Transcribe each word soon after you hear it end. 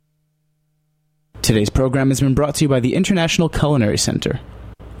Today's program has been brought to you by the International Culinary Center,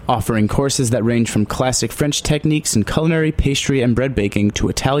 offering courses that range from classic French techniques in culinary, pastry, and bread baking to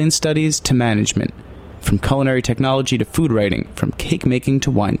Italian studies to management, from culinary technology to food writing, from cake making to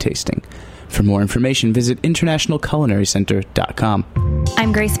wine tasting. For more information, visit internationalculinarycenter.com.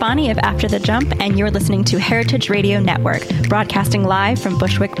 I'm Grace Bonney of After the Jump, and you're listening to Heritage Radio Network, broadcasting live from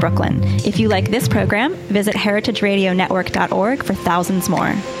Bushwick, Brooklyn. If you like this program, visit heritageradionetwork.org for thousands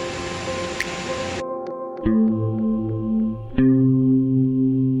more.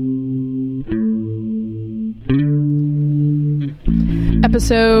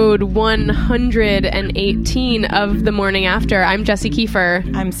 Episode 118 of The Morning After. I'm Jessie Kiefer.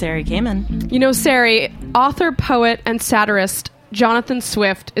 I'm Sari Kamen. You know, Sari, author, poet, and satirist Jonathan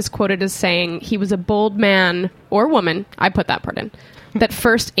Swift is quoted as saying he was a bold man or woman, I put that part in, that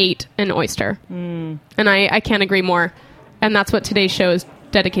first ate an oyster. And I can't agree more. And that's what today's show is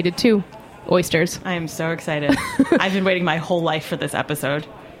dedicated to, oysters. I am so excited. I've been waiting my whole life for this episode.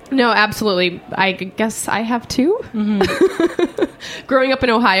 No, absolutely. I guess I have too. Mm-hmm. Growing up in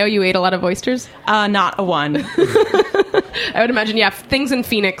Ohio, you ate a lot of oysters? Not a one. I would imagine, yeah, things in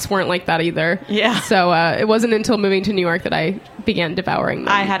Phoenix weren't like that either. Yeah. So it wasn't until moving to New York that I began devouring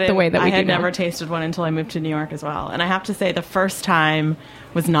them the way that we do now. I had never tasted one until I moved to New York as well. And I have to say, the first time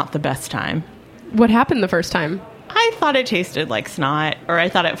was not the best time. What happened the first time? I thought it tasted like snot, or I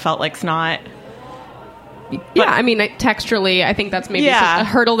thought it felt like snot. Yeah, I mean, texturally, I think that's maybe a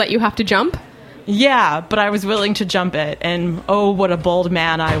hurdle that you have to jump. Yeah, but I was willing to jump it, and oh, what a bold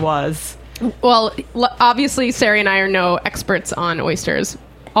man I was. Well, obviously, Sari and I are no experts on oysters,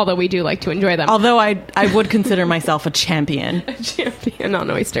 although we do like to enjoy them. Although I would consider myself a champion. A champion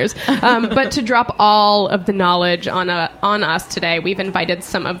on oysters. But to drop all of the knowledge on us today, we've invited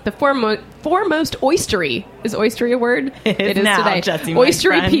some of the foremost oystery. Is oystery a word? It is now, today. Jessie,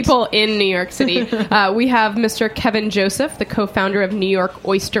 oystery people in New York City. We have Mr. Kevin Joseph, the co-founder of New York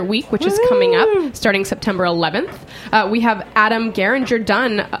Oyster Week, which is coming up starting September 11th. We have Adam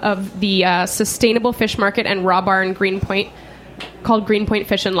Geringer-Dunn of the Sustainable Fish Market and Raw Bar in Greenpoint, called Greenpoint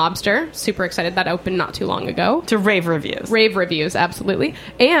Fish and Lobster. Super excited. That opened not too long ago. To rave reviews. Rave reviews, absolutely.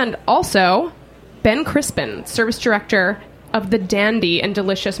 And also, Ben Crispin, service director of the dandy and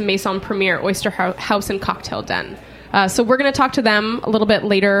delicious Maison Premier Oyster House and Cocktail Den. So we're going to talk to them a little bit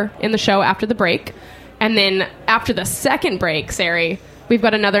later in the show after the break. And then after the second break, Sari, we've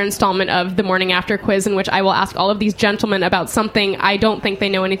got another installment of the Morning After quiz in which I will ask all of these gentlemen about something I don't think they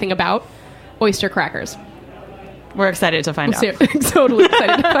know anything about, oyster crackers. We're excited to find out. Totally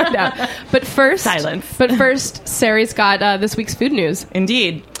excited to find out. But first... Silence. But first, Sari's got this week's food news.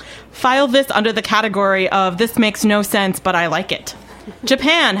 Indeed. File this under the category of this makes no sense, but I like it.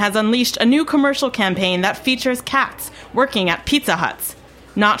 Japan has unleashed a new commercial campaign that features cats working at Pizza Huts.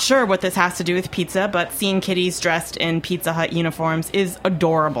 Not sure what this has to do with pizza, but seeing kitties dressed in Pizza Hut uniforms is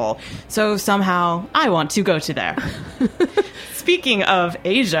adorable. So somehow, I want to go to there. Speaking of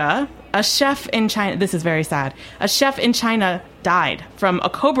Asia... A chef in China, this is very sad, a chef in China died from a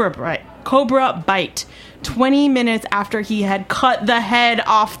cobra bite 20 minutes after he had cut the head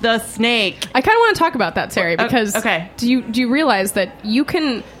off the snake. I kind of want to talk about that, Sari, because do you realize that you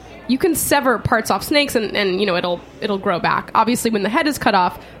can sever parts off snakes and you know it'll grow back. Obviously, when the head is cut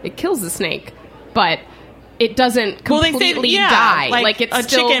off, it kills the snake, but it doesn't completely die. Like it's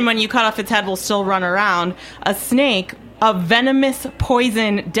chicken, when you cut off its head, will still run around. A snake, a venomous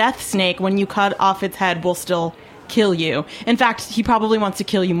poison death snake, when you cut off its head, will still kill you. In fact, he probably wants to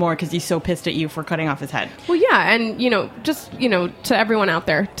kill you more because he's so pissed at you for cutting off his head. Well, yeah, and, just, to everyone out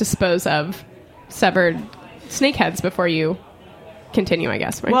there, dispose of severed snake heads before you continue, I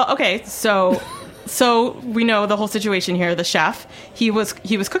guess, right? Well, okay, so we know the whole situation here. The chef, he was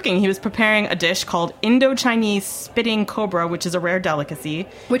cooking. He was preparing a dish called Indo-Chinese spitting cobra, which is a rare delicacy.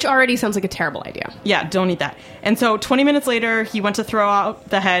 Which already sounds like a terrible idea. Yeah, don't eat that. And so 20 minutes later, he went to throw out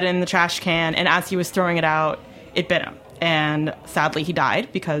the head in the trash can, and as he was throwing it out, it bit him. And sadly, he died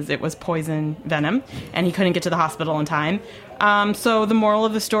because it was poison venom, and he couldn't get to the hospital in time. So the moral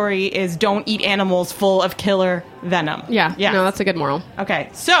of the story is don't eat animals full of killer venom. Yeah. No, that's a good moral. Okay,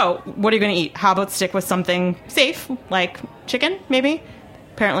 so what are you going to eat? How about stick with something safe, like chicken, maybe?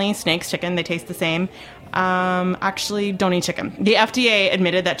 Apparently, snakes, chicken, they taste the same. Actually, don't eat chicken. The FDA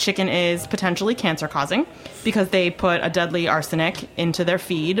admitted that chicken is potentially cancer-causing because they put a deadly arsenic into their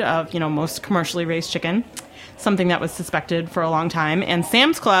feed of, most commercially raised chicken. Something that was suspected for a long time. And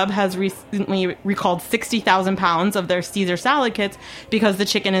Sam's Club has recently recalled 60,000 pounds of their Caesar salad kits because the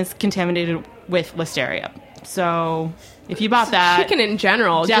chicken is contaminated with listeria. So if you bought that... Chicken in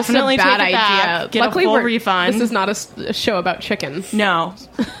general, definitely just a bad take it idea. back, get Luckily, a full refund. This is not a show about chicken. No.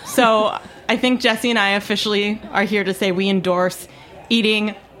 So I think Jesse and I officially are here to say we endorse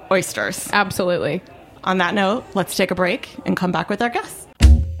eating oysters. Absolutely. On that note, let's take a break and come back with our guests.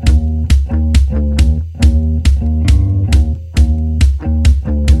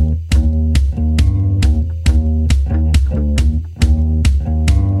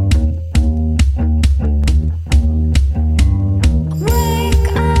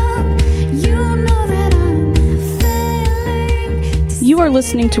 You are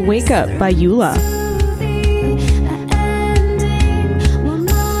listening to Wake Up by Eula.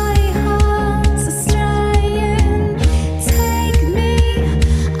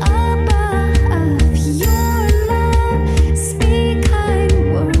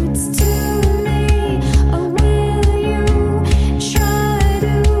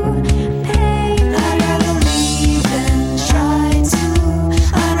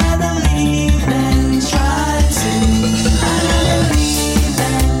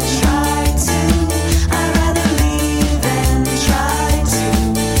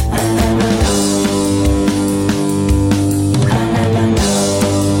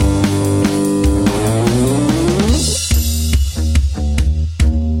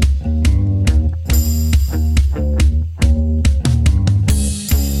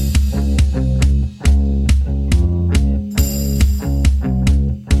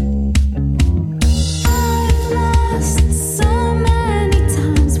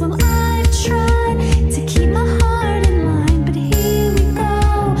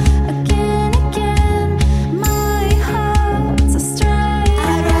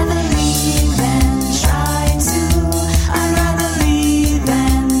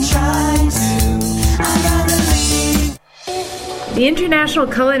 The International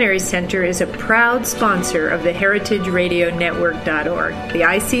Culinary Center is a proud sponsor of the heritageradionetwork.org. The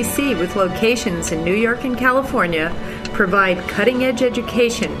ICC, with locations in New York and California, provide cutting-edge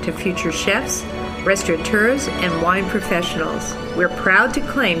education to future chefs, restaurateurs, and wine professionals. We're proud to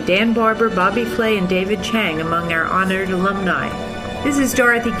claim Dan Barber, Bobby Flay, and David Chang among our honored alumni. This is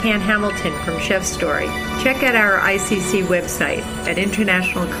Dorothy Can-Hamilton from Chef Story. Check out our ICC website at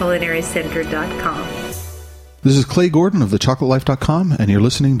internationalculinarycenter.com. This is Clay Gordon of thechocolatelife.com, and you're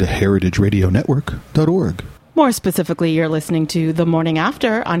listening to heritageradionetwork.org. More specifically, you're listening to The Morning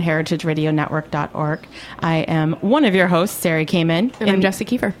After on heritageradionetwork.org. I am one of your hosts, Sarah Kamen. And I'm Jesse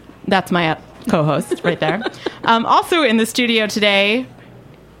Kiefer. That's my co-host right there. Also in the studio today,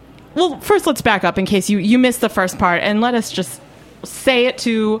 well, first let's back up in case you missed the first part, and let us just say it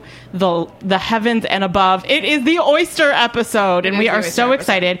to the heavens and above. It is the Oyster episode, and we are so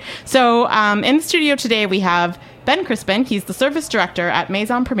excited. So in the studio today, we have Ben Crispin. He's the service director at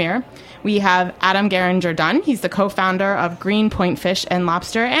Maison Premier. We have Adam Geringer-Dunn. He's the co-founder of Greenpoint Fish and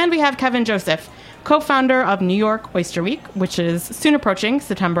Lobster. And we have Kevin Joseph, co-founder of New York Oyster Week, which is soon approaching,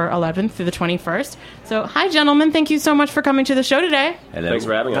 September 11th through the 21st. So, hi, gentlemen. Thank you so much for coming to the show today. Hello. Thanks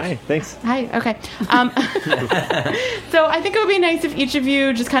for having us. Hi, thanks. Hi, okay. So, I think it would be nice if each of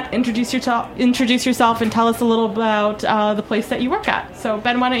you just kind of introduce yourself and tell us a little about the place that you work at. So,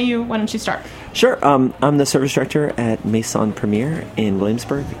 Ben, why don't you start? Sure. I'm the service director at Maison Premier in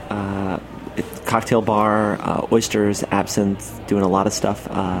Williamsburg. Cocktail bar, oysters, absinthe, doing a lot of stuff.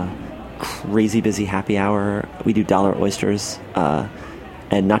 Crazy busy happy hour. We do dollar oysters,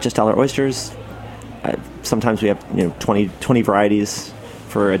 and not just dollar oysters. Sometimes we have 20 varieties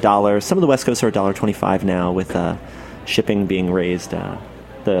for $1. Some of the West Coast are $1.25 now, with shipping being raised,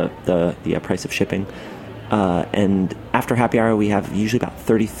 the price of shipping. And after happy hour, we have usually about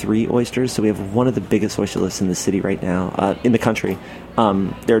 33 oysters. So we have one of the biggest oyster lists in the city right now, in the country.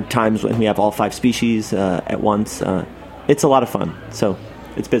 There are times when we have all 5 species at once. It's a lot of fun. So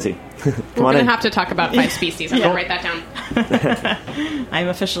it's busy. We're going to have to talk about 5 species. I'm going to write that down. I'm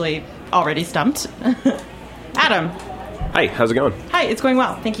officially already stumped. Adam. Hi, how's it going? Hi, it's going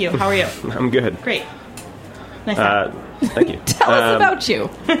well. Thank you. How are you? I'm good. Great. Nice. Thank you. Tell us about you.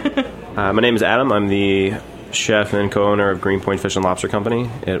 My name is Adam. I'm the chef and co-owner of Greenpoint Fish and Lobster Company.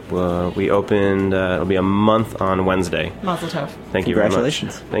 We opened, it'll be a month on Wednesday. Mazel tov. Thank you very much.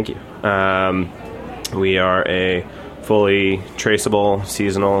 Congratulations. Thank you. We are a fully traceable,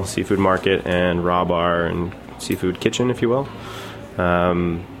 seasonal seafood market and raw bar and seafood kitchen, if you will.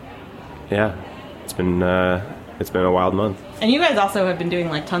 Yeah, it's been a wild month. And you guys also have been doing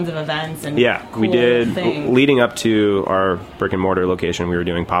like tons of events and we did things. Leading up to our brick and mortar location, we were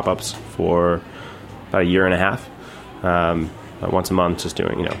doing pop-ups for about a year and a half. Once a month, just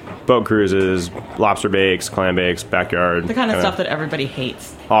doing boat cruises, lobster bakes, clam bakes, backyard, the kind of stuff that everybody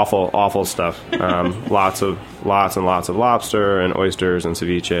hates. Awful stuff. Lots and lots of lobster and oysters and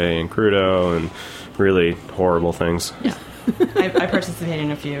ceviche and crudo and really horrible things. Yeah. I participated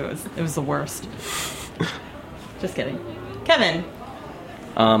in a few. It was the worst. Just kidding. Kevin.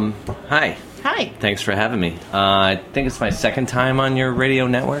 Hi. Hi. Thanks for having me. I think it's my second time on your radio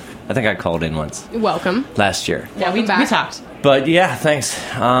network. I think I called in once. Welcome. Last year. Yeah, we talked. But yeah, thanks.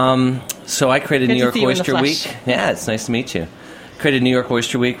 So I created Good New to York see you in the Oyster flesh. Week. Yeah, it's nice to meet you. Created New York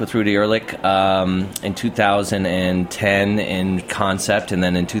Oyster Week with Rudy Ehrlich in 2010 in concept, and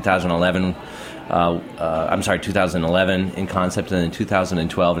then in 2011 in concept, and then in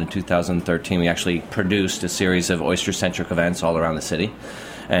 2012 and 2013 we actually produced a series of oyster-centric events all around the city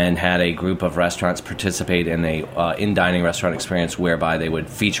and had a group of restaurants participate in a in-dining restaurant experience whereby they would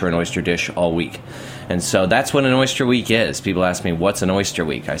feature an oyster dish all week. And so that's what an Oyster Week is. People ask me, what's an Oyster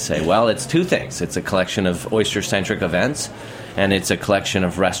Week? I say, well, it's two things. It's a collection of oyster-centric events, and it's a collection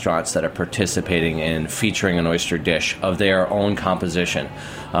of restaurants that are participating in featuring an oyster dish of their own composition,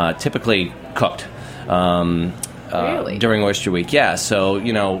 typically cooked. Really? During Oyster Week, yeah. So,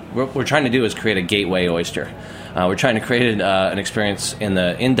 what we're trying to do is create a gateway oyster. We're trying to create an experience in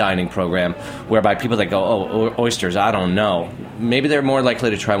the in-dining program whereby people that go, oysters, I don't know. Maybe they're more likely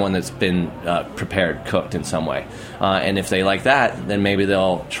to try one that's been prepared, cooked in some way. And if they like that, then maybe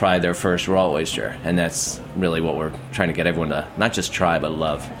they'll try their first raw oyster. And that's really what we're trying to get everyone to not just try, but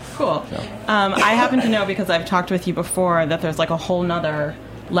love. Cool. So. I happen to know, because I've talked with you before, that there's like a whole nother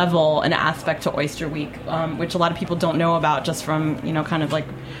level and aspect to Oyster Week, which a lot of people don't know about just from, kind of like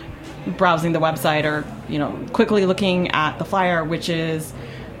browsing the website or, quickly looking at the flyer, which is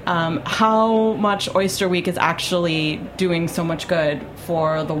how much Oyster Week is actually doing so much good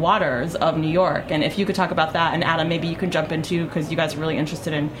for the waters of New York. And if you could talk about that, and Adam, maybe you can jump into, because you guys are really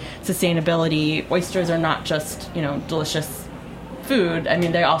interested in sustainability. Oysters are not just, delicious food. I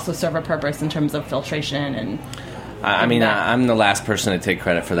mean, they also serve a purpose in terms of filtration and... I'm the last person to take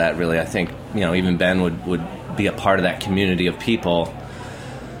credit for that, really. I think, even Ben would be a part of that community of people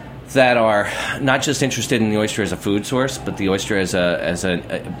that are not just interested in the oyster as a food source, but the oyster as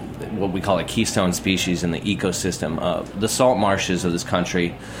a what we call a keystone species in the ecosystem. The salt marshes of this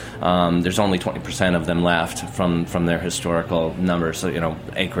country, there's only 20% of them left from their historical numbers,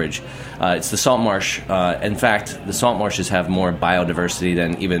 acreage. It's the salt marsh. In fact, the salt marshes have more biodiversity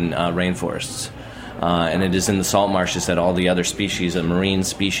than even rainforests. And it is in the salt marshes that all the other species, the marine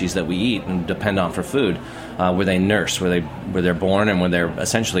species that we eat and depend on for food, where they nurse, where they're born, and where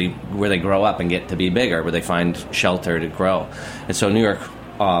they grow up and get to be bigger, where they find shelter to grow. And so New York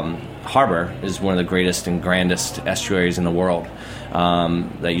Harbor is one of the greatest and grandest estuaries in the world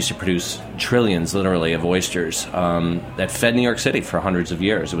that used to produce trillions, literally, of oysters that fed New York City for hundreds of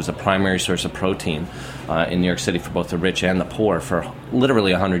years. It was a primary source of protein in New York City for both the rich and the poor for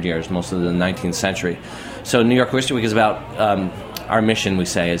literally 100 years, most of the 19th century. So New York Oyster Week is about, our mission, we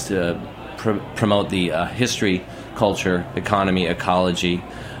say, is to promote the history, culture, economy, ecology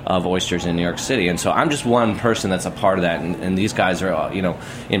of oysters in New York City. And so I'm just one person that's a part of that, and these guys are,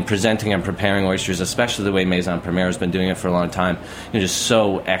 in presenting and preparing oysters, especially the way Maison Premier has been doing it for a long time, just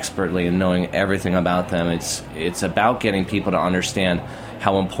so expertly and knowing everything about them. It's about getting people to understand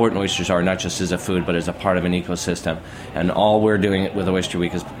how important oysters are, not just as a food, but as a part of an ecosystem. And all we're doing with Oyster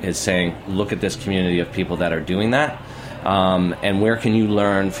Week is saying, look at this community of people that are doing that, and where can you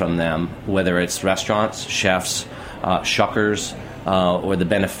learn from them, whether it's restaurants, chefs, shuckers, or the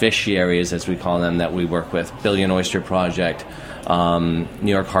beneficiaries, as we call them, that we work with, Billion Oyster Project, New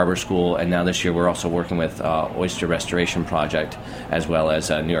York Harbor School, and now this year we're also working with Oyster Restoration Project, as well as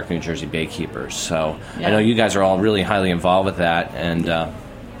New York, New Jersey Baykeepers. So yeah. I know you guys are all really highly involved with that, and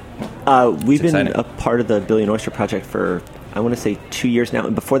we've been exciting. A part of the Billion Oyster Project for, I want to say, 2 years now.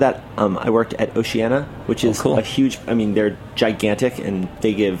 And before that, I worked at Oceana, which is a huge, they're gigantic, and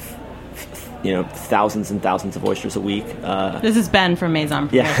they give thousands and thousands of oysters a week. This is Ben from Maison.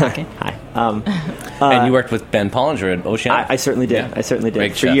 Yeah. Hi. And you worked with Ben Pollinger at Oceana? I certainly did. Yeah. I certainly did.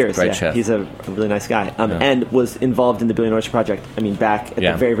 Great for chef, years. Great chef. He's a really nice guy. And was involved in the Billion Oyster Project, back at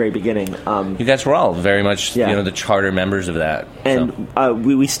the very, very beginning. You guys were all very much, the charter members of that. And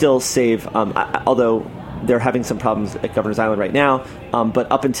we still save, although they're having some problems at Governor's Island right now,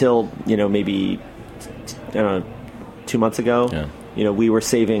 but up until, maybe, 2 months ago, we were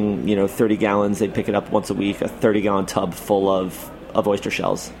saving, 30 gallons. They'd pick it up once a week, a 30-gallon tub full of oyster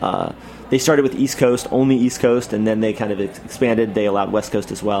shells. They started with only East Coast, and then they kind of expanded. They allowed West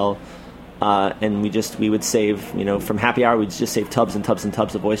Coast as well. And we would save, from happy hour, we'd just save tubs and tubs and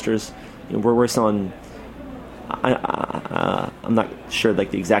tubs of oysters. We're selling, I'm not sure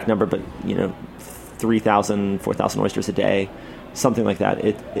the exact number, but, 3,000, 4,000 oysters a day. Something like that.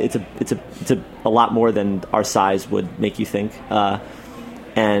 It's a lot more than our size would make you think.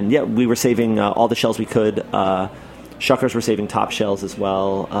 And we were saving all the shells we could. Shuckers were saving top shells as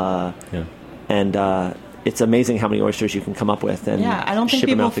well. And it's amazing how many oysters you can come up with. And I don't think ship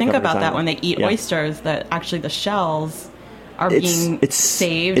 'em people out to think Governor's about that Island. when they eat Yeah. oysters, that actually the shells are It's being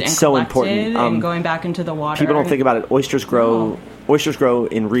saved it's and so collected important. and going back into the water. People don't think about it. Oysters grow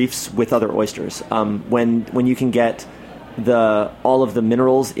in reefs with other oysters. When you can get all of the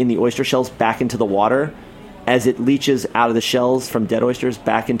minerals in the oyster shells back into the water, as it leaches out of the shells from dead oysters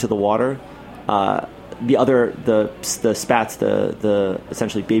back into the water, the spats, the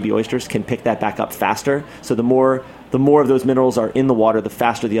essentially baby oysters, can pick that back up faster. So the more of those minerals are in the water, the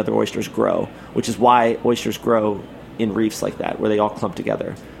faster the other oysters grow, which is why oysters grow in reefs like that, where they all clump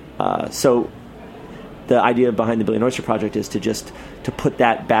together. So the idea behind the Billion Oyster Project is to put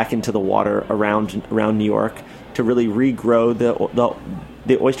that back into the water around New York, to really regrow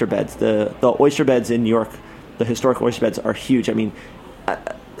the oyster beds. The oyster beds in New York, the historic oyster beds, are huge. I mean,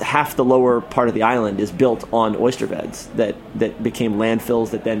 half the lower part of the island is built on oyster beds that became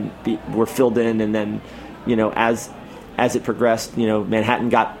landfills that then were filled in, and then, as it progressed, Manhattan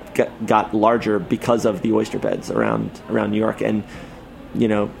got larger because of the oyster beds around New York. And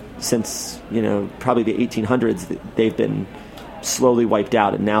since probably the 1800s, they've been slowly wiped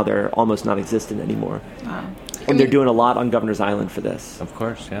out, and now they're almost non-existent anymore. Wow. And they're doing a lot on Governor's Island for this. Of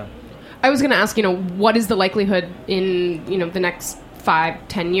course, yeah. I was going to ask, what is the likelihood in, the next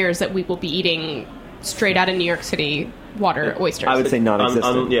 5-10 years that we will be eating straight out of New York City water oysters? I would say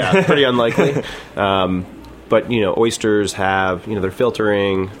non-existent. Pretty unlikely. But, oysters have, they're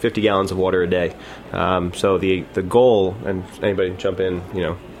filtering 50 gallons of water a day. So the goal, and anybody jump in,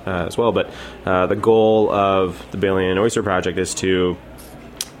 as well, but the goal of the Billion Oyster Project is to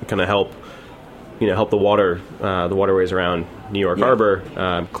kind of help the waterways around New York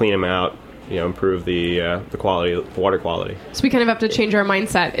Harbor, clean them out, improve the quality, the water quality. So we kind of have to change our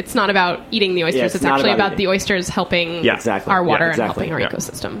mindset. It's not about eating the oysters. It's actually about the oysters helping our water and helping our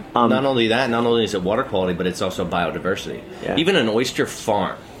ecosystem. Not only that, not only is it water quality, but it's also biodiversity. Yeah. Even an oyster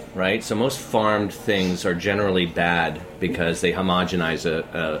farm, right? So most farmed things are generally bad because they homogenize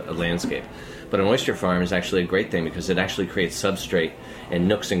a landscape. But an oyster farm is actually a great thing because it actually creates substrate and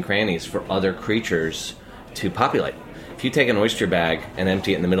nooks and crannies for other creatures to populate. If you take an oyster bag and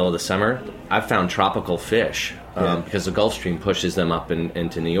empty it in the middle of the summer, I've found tropical fish because the Gulf Stream pushes them up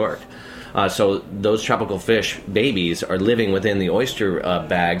into New York. So those tropical fish babies are living within the oyster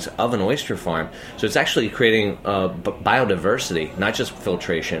bags of an oyster farm. So it's actually creating biodiversity, not just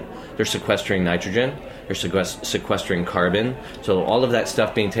filtration. They're sequestering nitrogen. They're sequestering carbon. So all of that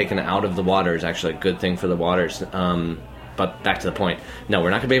stuff being taken out of the water is actually a good thing for the waters. But back to the point. No,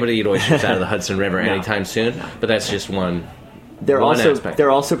 we're not going to be able to eat oysters out of the Hudson River anytime soon. But that's just one. They're aspect.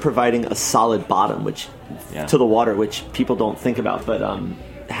 They're also providing a solid bottom, to the water, which people don't think about. But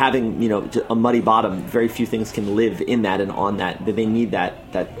having a muddy bottom, very few things can live in that and on that. They need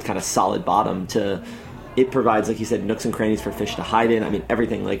that kind of solid bottom to. It provides, like you said, nooks and crannies for fish to hide in. I mean,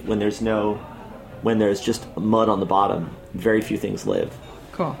 everything. Like when there's just mud on the bottom, very few things live.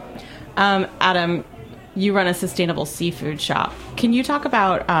 Cool. Adam, you run a sustainable seafood shop. Can you talk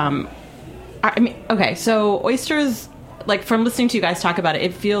about, so oysters, like from listening to you guys talk about it,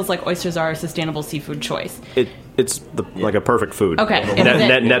 it feels like oysters are a sustainable seafood choice. It's like a perfect food. Okay.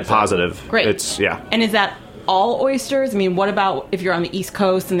 Net positive. Great. And is that all oysters? I mean, what about if you're on the East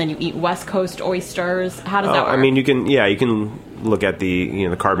Coast and then you eat West Coast oysters? How does that work? I mean, you can look at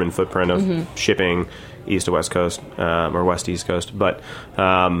the carbon footprint of shipping East to West Coast or West to East Coast. But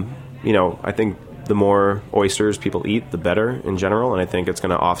I think the more oysters people eat, the better in general, and I think it's going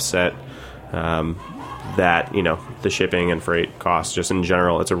to offset that the shipping and freight costs. Just in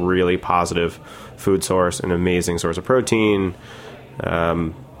general, it's a really positive food source, an amazing source of protein,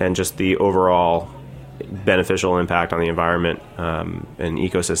 and just the overall beneficial impact on the environment and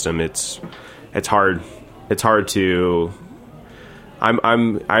ecosystem. It's hard to.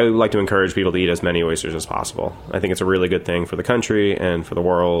 I like to encourage people to eat as many oysters as possible. I think it's a really good thing for the country and for the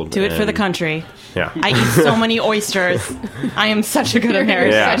world. Do it for the country. Yeah. I eat so many oysters. I am such a good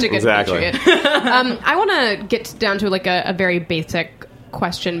American. Such a good patriot. I want to get down to like a very basic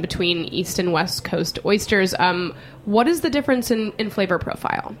question between East and West Coast oysters. What is the difference in flavor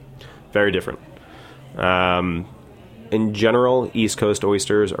profile? Very different. In general, East Coast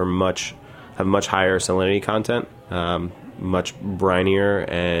oysters have much higher salinity content. Much brinier,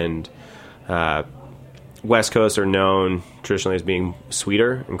 and West Coast are known traditionally as being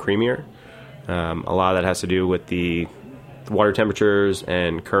sweeter and creamier. A lot of that has to do with the water temperatures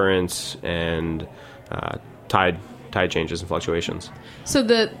and currents and tide tide changes and fluctuations. So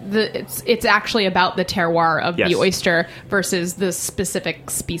it's actually about the terroir of the oyster versus the specific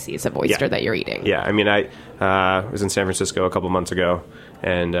species of oyster that you're eating. Yeah, I mean, I was in San Francisco a couple months ago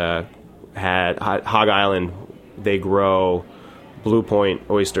and had Hog Island. They grow Blue Point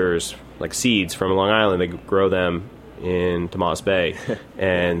oysters, like seeds from Long Island. They grow them in Tomales Bay,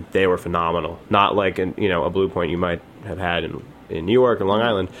 and they were phenomenal. Not like a Blue Point you might have had in New York and Long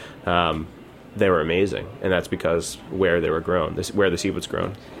Island. They were amazing, and that's because where they were grown, where the seed was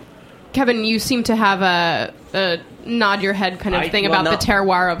grown. Kevin, you seem to have a nod your head kind of thing about the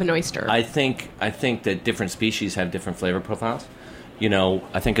terroir of an oyster. I think that different species have different flavor profiles.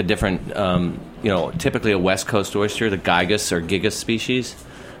 I think a different, typically a West Coast oyster, the Gigas or Gigas species,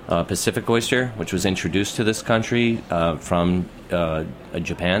 Pacific oyster, which was introduced to this country from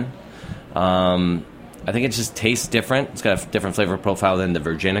Japan. I think it just tastes different. It's got a different flavor profile than the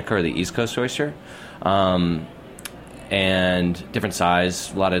Virginica or the East Coast oyster, and different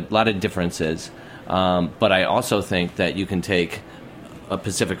size, a lot of differences. But I also think that you can take a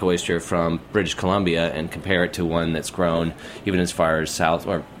Pacific oyster from British Columbia and compare it to one that's grown even as far as south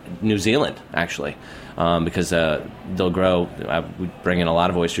or New Zealand, actually, because they'll grow. We bring in a lot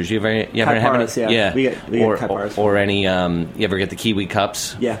of oysters. You ever have any? Yeah. We get Kaiparas. Or any? You ever get the Kiwi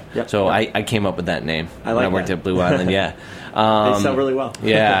cups? Yeah. Yep. So I came up with that name when I worked at Blue Island. Yeah. They sell really well.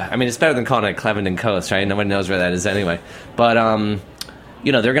 Yeah. I mean, it's better than calling it Clevenden Coast, right? Nobody knows where that is anyway. But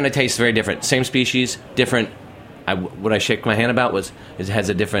they're going to taste very different. Same species, different. What I shake my hand about it has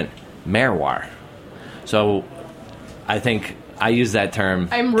a different terroir. So I think I use that term.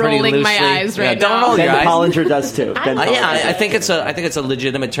 I'm pretty rolling loosely. my eyes right now. Don't roll your eyes. Ben Hollinger does too. I think it's a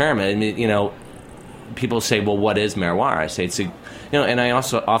legitimate term. I mean, people say, "Well, what is terroir?" I say it's and I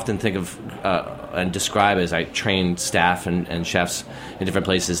also often think of and describe as I train staff and chefs in different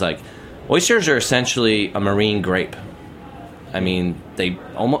places. Like oysters are essentially a marine grape. I mean, they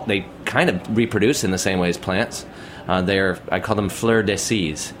kind of reproduce in the same way as plants. I call them fleur de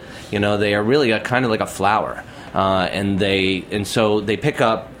cis. They are really kind of like a flower, and so they pick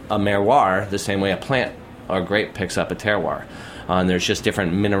up a terroir the same way a plant or a grape picks up a terroir. And there's just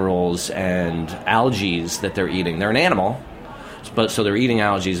different minerals and algae that they're eating. They're an animal, so they're eating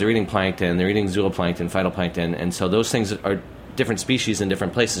algae, they're eating plankton, they're eating zooplankton, phytoplankton, and so those things are different species in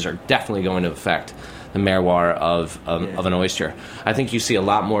different places are definitely going to affect the terroir of an oyster. I think you see a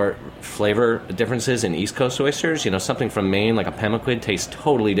lot more flavor differences in East Coast oysters. Something from Maine, like a pemmiquid, tastes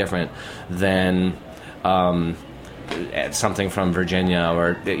totally different than something from Virginia,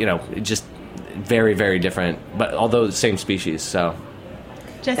 or just very, very different. But although the same species, so.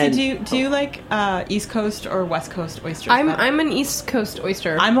 Jesse, do you like East Coast or West Coast oysters? I'm an East Coast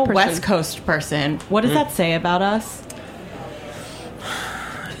oyster. I'm a person. West Coast person. What does that say about us?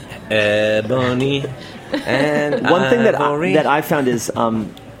 Ebony and one thing that I found is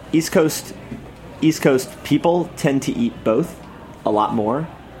East Coast people tend to eat both a lot more.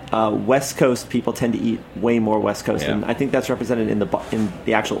 West Coast people tend to eat way more West Coast, and I think that's represented in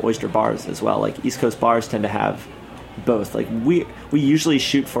the actual oyster bars as well. Like East Coast bars tend to have both. Like we usually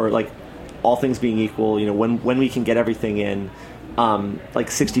shoot for, like, all things being equal, when we can get everything in, like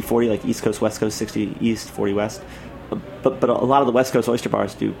 60-40, like East Coast, West Coast, 60 East, 40 West. But a lot of the West Coast oyster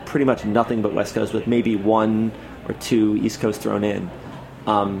bars do pretty much nothing but West Coast, with maybe 1 or 2 East Coast thrown in.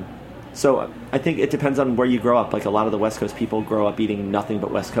 So I think it depends on where you grow up. Like a lot of the West Coast people grow up eating nothing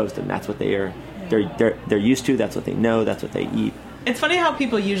but West Coast, and that's what they're used to. That's what they know. That's what they eat. It's funny how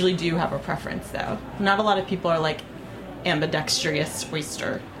people usually do have a preference, though. Not a lot of people are like ambidextrous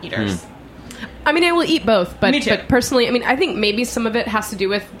oyster eaters. I mean, I will eat both, but personally, I mean, I think maybe some of it has to do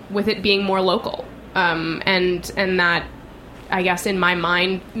with it being more local. And that, I guess, in my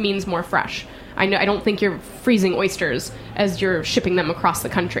mind, means more fresh. I don't think you're freezing oysters as you're shipping them across the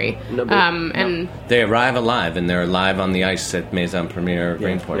country. And they arrive alive, and they're alive on the ice at Maison Premier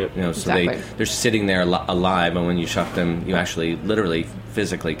Rainport. So exactly. they're sitting there alive, and when you shuck them, you actually literally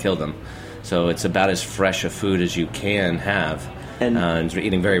physically kill them. So it's about as fresh a food as you can have. And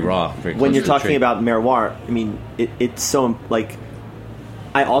eating very raw. Very when you're talking about terroir, I mean, it's so, like,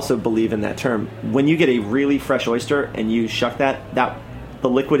 I also believe in that term. When you get a really fresh oyster and you shuck that the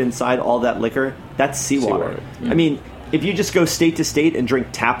liquid inside, all that liquor, that's seawater. I mean, if you just go state to state and drink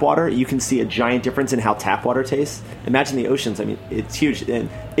tap water, you can see a giant difference in how tap water tastes. Imagine the oceans. I mean, it's huge. And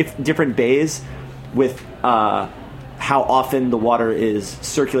if different bays with how often the water is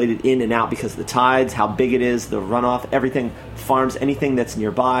circulated in and out because of the tides, how big it is, the runoff, everything, farms, anything that's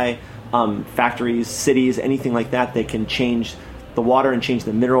nearby, factories, cities, anything like that, they can change the water and change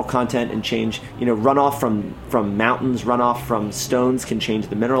the mineral content and change, runoff from mountains, runoff from stones can change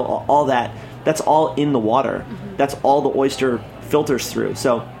the mineral. All that that's all in the water. That's all the oyster filters through.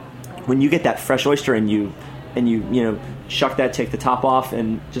 So when you get that fresh oyster and you shuck that, take the top off,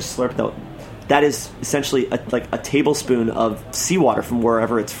 and just slurp that is essentially like a tablespoon of seawater from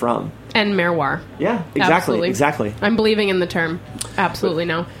wherever it's from. And merroir. Yeah, exactly. Absolutely. Exactly. I'm believing in the term. Absolutely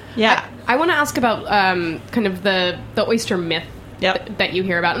no. Yeah. I want to ask about kind of the oyster myth that you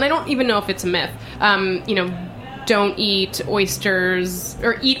hear about. And I don't even know if it's a myth. Don't eat oysters,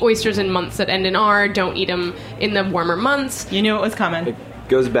 or eat oysters in months that end in R. Don't eat them in the warmer months. You knew it was coming. It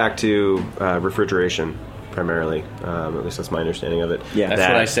goes back to refrigeration, primarily. At least that's my understanding of it. Yeah, that's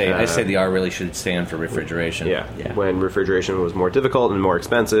what I say. I say the R really should stand for refrigeration. Yeah. When refrigeration was more difficult and more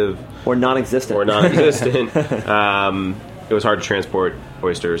expensive. Or non-existent. It was hard to transport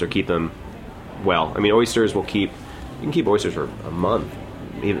oysters or keep them well. I mean, oysters you can keep oysters for a month,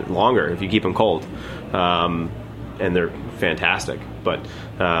 even longer if you keep them cold. And they're fantastic. But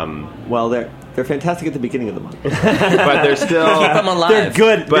they're fantastic at the beginning of the month. But they're still keep them alive. They're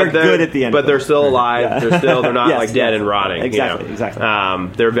good. But they're good at the end. But they're still alive. Yeah. They're not dead and rotting. Exactly. Exactly.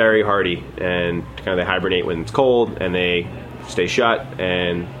 They're very hardy, and kind of they hibernate when it's cold, and they stay shut,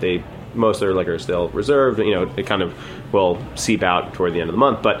 and most of their liquor is still reserved. It kind of will seep out toward the end of the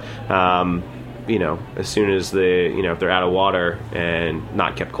month. But as soon as if they're out of water and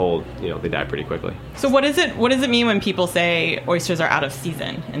not kept cold, they die pretty quickly. So what does it mean when people say oysters are out of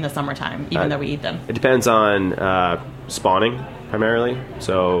season in the summertime, even though we eat them? It depends on spawning primarily.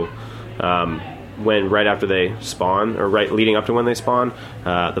 So when right after they spawn, or right leading up to when they spawn,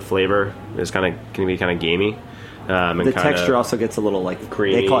 the flavor is can be kind of gamey. And the texture also gets a little like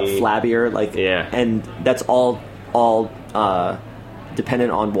creamy. They call it flabbier, and that's all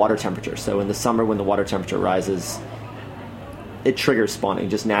dependent on water temperature. So in the summer, when the water temperature rises, it triggers spawning,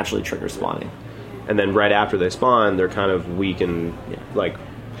 just naturally triggers spawning. And then right after they spawn, they're kind of weak and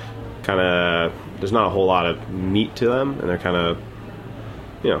there's not a whole lot of meat to them, and they're kind of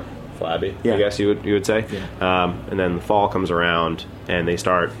flabby. I guess you would say. Yeah. And then the fall comes around, and they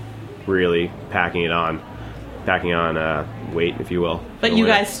start really packing on weight, if you will. But you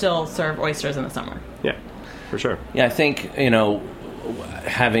guys still serve oysters in the summer. Yeah, for sure. Yeah, I think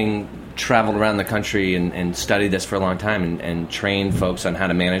having traveled around the country and studied this for a long time and trained folks on how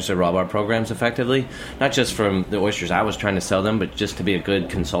to manage their raw bar programs effectively, not just from the oysters I was trying to sell them, but just to be a good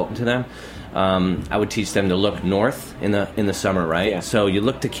consultant to them. I would teach them to look north in the summer, right? Yeah. So you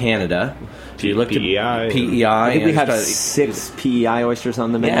look to Canada. So you look PEI. to PEI. I think we have 6 PEI oysters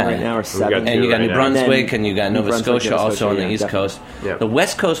on the menu right now, or 7. And you got New Brunswick, and you got Nova Scotia also on the East definitely. Coast. Yep. The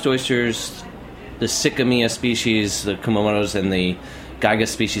West Coast oysters, the Sycamia species, the Kumamotos, and the Gyga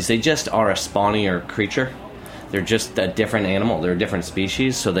species, they just are a spawnier creature. They're just a different animal. They're a different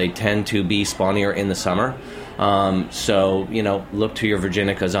species, so they tend to be spawnier in the summer. So, look to your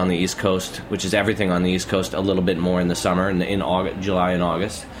Virginicas on the East Coast, which is everything on the East Coast, a little bit more in the summer, in August, July and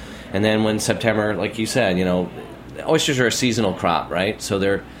August. And then when September, like you said, oysters are a seasonal crop, right?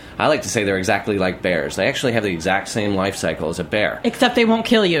 So I like to say they're exactly like bears. They actually have the exact same life cycle as a bear. Except they won't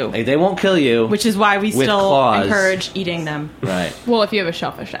kill you. They won't kill you. Which is why we still claws. encourage eating them. Right. Well, if you have a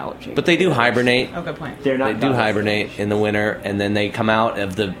shellfish allergy. But they do hibernate. Oh, good point. They do hibernate in the winter, and then they come out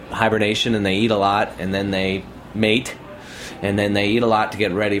of the hibernation and they eat a lot, and then they mate, and then they eat a lot to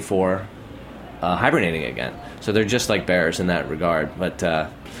get ready for hibernating again. So they're just like bears in that regard, but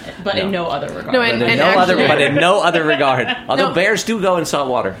in no other regard. No, but in no other regard. Although bears do go in salt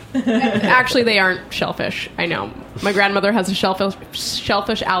water. Actually, they aren't shellfish. I know. My grandmother has a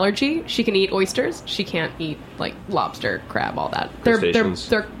shellfish allergy. She can eat oysters. She can't eat lobster, crab, all that. They're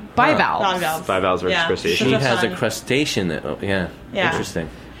bivalves. Bivalves versus crustaceans. She has a crustacean. Yeah. Interesting.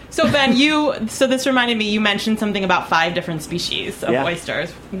 So Ben, so this reminded me. You mentioned something about 5 different species of oysters.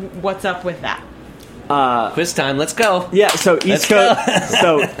 What's up with that? Quiz time. Let's go. Yeah. So East Coast.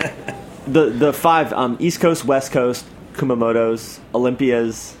 So the 5 East Coast, West Coast, Kumamotos,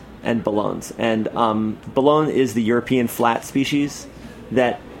 Olympias, and Bolognes. And Bologna is the European flat species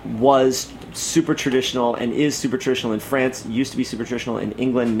that was super traditional and is super traditional in France. Used to be super traditional in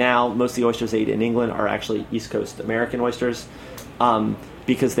England. Now most of the oysters they eat in England are actually East Coast American oysters.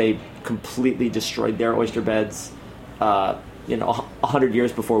 Because they completely destroyed their oyster beds, 100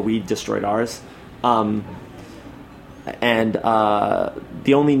 years before we destroyed ours. And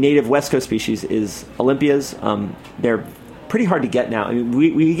the only native West Coast species is Olympias. They're pretty hard to get now. I mean,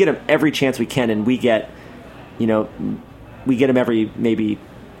 we get them every chance we can, and we get them every maybe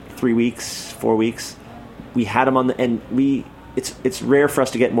 3 weeks, 4 weeks. We had them it's rare for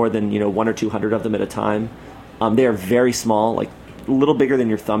us to get more than 100 or 200 of them at a time. They are very small, like a little bigger than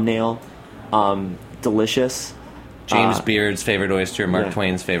your thumbnail, delicious, James Beard's favorite oyster, Mark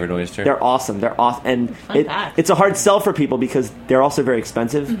Twain's favorite oyster. They're awesome. And it's a hard sell for people because they're also very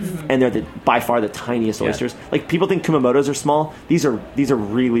expensive, and they're by far the tiniest oysters. Like, people think Kumamotos are small. These are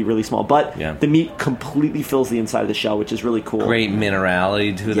really, really small. But the meat completely fills the inside of the shell, which is really cool. Great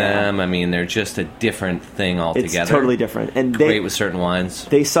minerality to them. I mean, they're just a different thing altogether. It's totally different. And great with certain wines.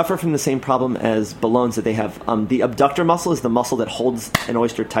 They suffer from the same problem as bolones that they have. The abductor muscle is the muscle that holds an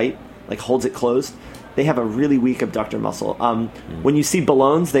oyster tight, like holds it closed. They have a really weak abductor muscle. When you see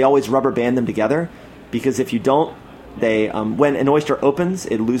bolones, they always rubber band them together, because if you don't, they when an oyster opens,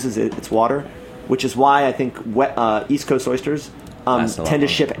 it loses its water, which is why I think East Coast oysters tend to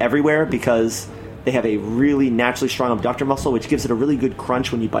ship everywhere, because they have a really naturally strong abductor muscle, which gives it a really good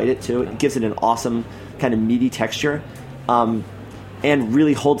crunch when you bite it too. It gives it an awesome kind of meaty texture, and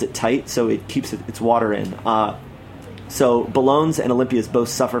really holds it tight, so it keeps its water in. So bolones and Olympias both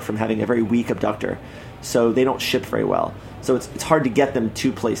suffer from having a very weak abductor, so they don't ship very well. So it's hard to get them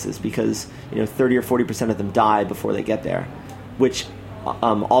to places, because 30 or 40% of them die before they get there, which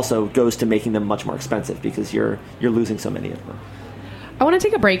also goes to making them much more expensive, because you're losing so many of them. I want to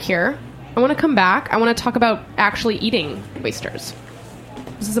take a break here. I want to come back. I want to talk about actually eating oysters.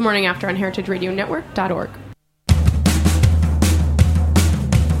 This is The Morning After on heritageradionetwork.org.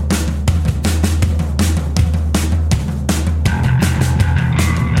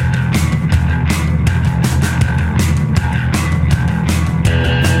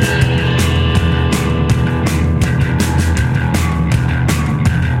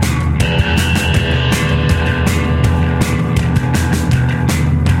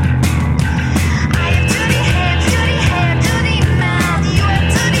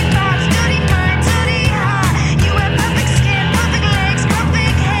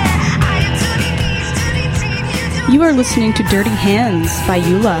 You are listening to Dirty Hands by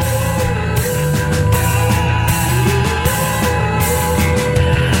Eula.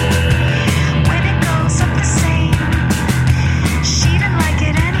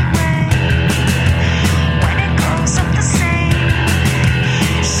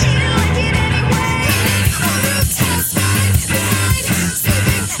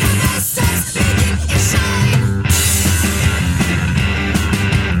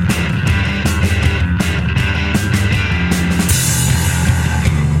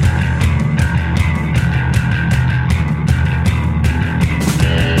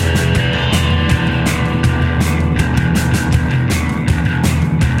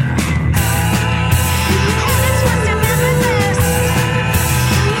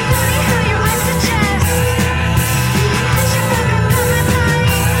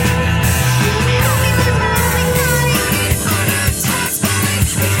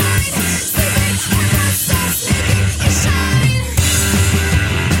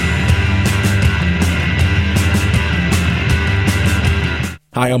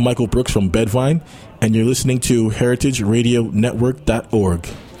 Hi, I'm Michael Brooks from Bedvine, and you're listening to heritageradionetwork.org.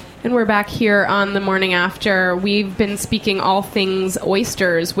 And we're back here on The Morning After. We've been speaking all things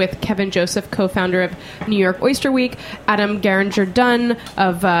oysters with Kevin Joseph, co-founder of New York Oyster Week, Adam Garinger-Dunn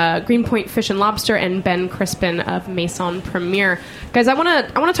of Greenpoint Fish and Lobster, and Ben Crispin of Maison Premier. Guys, I want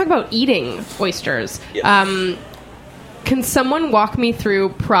to talk about eating oysters. Yes. Can someone walk me through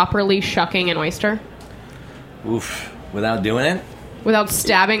properly shucking an oyster? Oof. Without doing it? Without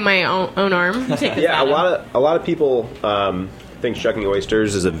stabbing my own arm? Yeah, a lot of people think shucking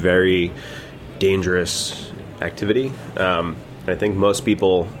oysters is a very dangerous activity. I think most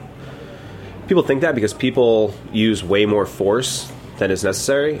people think that because people use way more force than is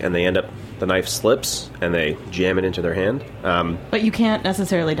necessary, and the knife slips and they jam it into their hand. But you can't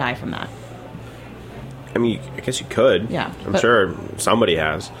necessarily die from that. I mean, I guess you could. Yeah. I'm sure somebody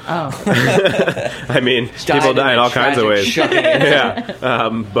has. Oh. I mean, people die in all kinds of ways.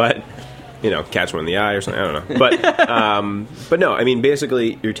 Yeah. But, catch one in the eye or something. I don't know. But no, I mean,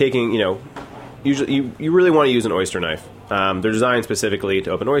 basically, you're taking, usually you really want to use an oyster knife. They're designed specifically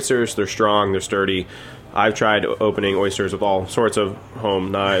to open oysters. They're strong. They're sturdy. I've tried opening oysters with all sorts of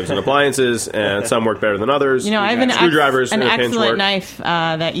home knives and appliances, and some work better than others. I have screwdrivers an and a pinch excellent work. knife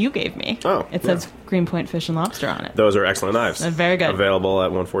that you gave me. Oh, it says Greenpoint Fish and Lobster on it. Those are excellent knives. They're very good. Available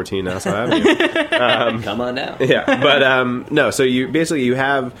at 114 Nassau Avenue. Come on down. Yeah, but no. So you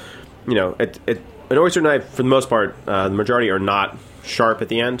have, an oyster knife for the most part. The majority are not sharp at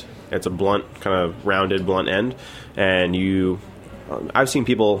the end. It's a blunt, kind of rounded, blunt end, and you. I've seen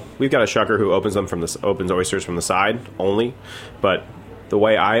people. We've got a shucker who opens oysters from the side only, but the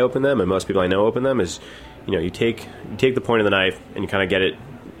way I open them, and most people I know open them, is, you take the point of the knife and you kind of get it.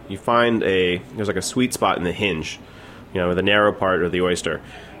 You find there's like a sweet spot in the hinge, the narrow part of the oyster,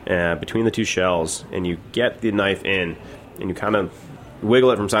 between the two shells, and you get the knife in, and you kind of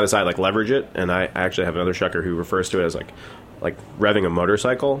wiggle it from side to side, like leverage it. And I actually have another shucker who refers to it as like revving a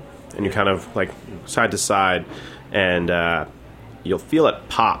motorcycle, and you kind of like side to side, and you'll feel it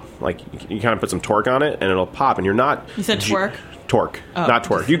pop. Like you kind of put some torque on it, and it'll pop. And you're not. You said twerk? Torque, not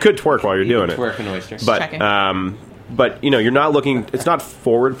twerk. You could twerk while you're doing it. Twerk an oyster. But you're not looking. It's not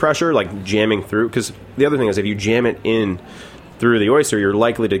forward pressure, like jamming through. Because the other thing is, if you jam it in through the oyster, you're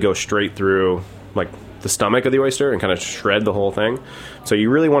likely to go straight through like the stomach of the oyster and kind of shred the whole thing. So you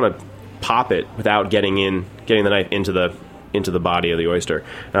really want to pop it without getting the knife into the body of the oyster.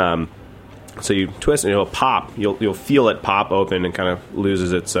 So you twist and it'll pop. You'll feel it pop open and kind of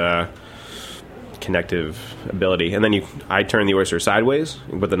loses its connective ability. And then I turn the oyster sideways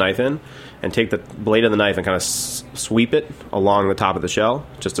and put the knife in and take the blade of the knife and kind of sweep it along the top of the shell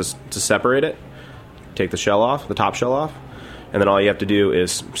just to separate it. Take the shell off, the top shell off, and then all you have to do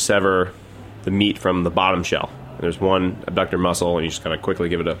is sever the meat from the bottom shell. There's one abductor muscle, and you just kind of quickly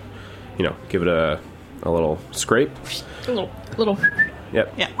give it a little scrape. A little.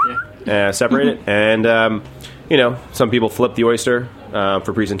 Yep. Yeah. Separate it, and some people flip the oyster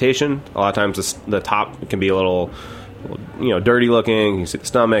for presentation. A lot of times the top can be a little, dirty looking. You can see the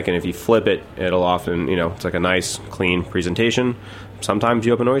stomach, and if you flip it, it'll often, it's like a nice, clean presentation. Sometimes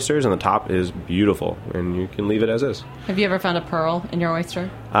you open oysters, and the top is beautiful, and you can leave it as is. Have you ever found a pearl in your oyster?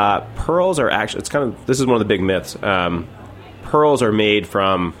 Pearls are actually, this is one of the big myths. Pearls are made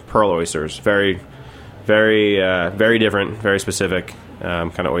from pearl oysters. Very, very, very different, very specific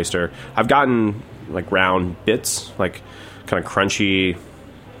kind of oyster. I've gotten like round bits, like kind of crunchy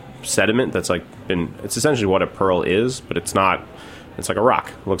sediment that's it's essentially what a pearl is, but it's not. It's like a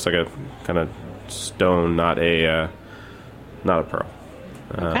rock. It looks like a kind of stone, not a pearl.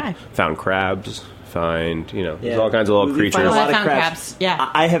 Okay. Found crabs. There's all kinds of little creatures. Find a lot of found crabs.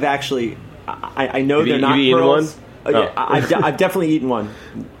 Yeah. I have actually. I know they're not have you pearls. eaten one? Yeah, I've definitely eaten one.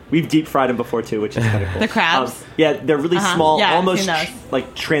 We've deep fried them before too, which is kind of cool. The crabs? Yeah, they're really small, Yeah, almost I've seen those.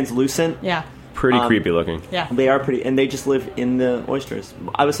 like translucent. Yeah. Pretty creepy looking. Yeah. They are pretty, and they just live in the oysters.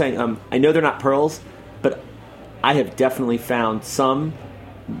 I was saying, I know they're not pearls, but I have definitely found some.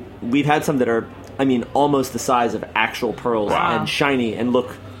 We've had some that are, almost the size of actual pearls and shiny and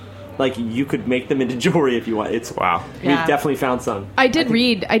look like you could make them into jewelry if you want. Wow. We've definitely found some. I did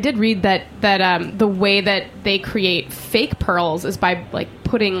read that the way that they create fake pearls is by like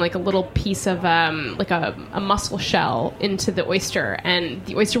putting like a little piece of like a mussel shell into the oyster, and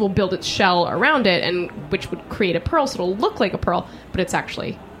the oyster will build its shell around it, and which would create a pearl, so it'll look like a pearl, but it's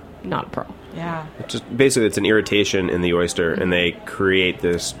actually not a pearl. Yeah. Basically, it's an irritation in the oyster, and they create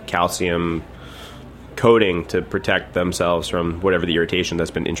this calcium coating to protect themselves from whatever the irritation that's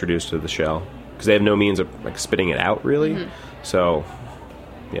been introduced to the shell, because they have no means of like spitting it out really. So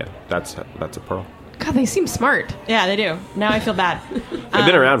yeah, that's a pearl. God, they seem smart. Yeah, they do. Now I feel bad. They've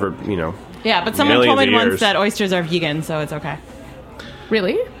been around for Yeah, but someone told me millions of once years. that oysters are vegan, so it's okay.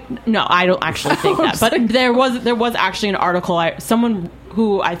 Really? No, I don't actually think that. But there was actually an article. Someone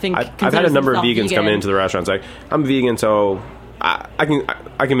who I think I've had a number of vegans come into the restaurant and say, "I'm vegan, so I can make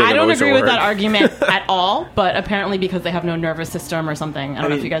an oyster." I don't agree with work." that argument at all, but apparently because they have no nervous system or something. I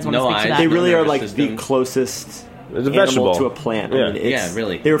don't know if you guys want to speak to that. They really are like system. the closest It's a animal vegetable. to a plant. Yeah.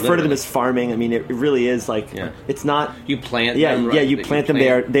 Really. They refer to them Literally. as farming. It really is like it's not. You plant Yeah, them. yeah. You plant them.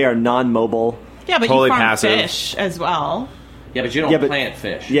 They are non-mobile. Yeah, but Totally you farm passive. fish as well. Yeah, but you don't plant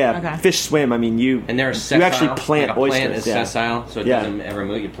fish. Yeah, Okay. fish swim. You And they're you sessile. actually plant like a oysters. plant is sessile, so it doesn't ever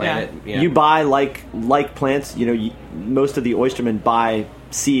move. You plant it. Yeah. You buy like plants. Most of the oystermen buy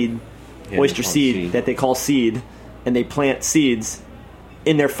seed, oyster seed that they call seed, and they plant seeds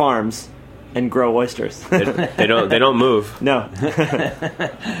in their farms and grow oysters. They don't move. No.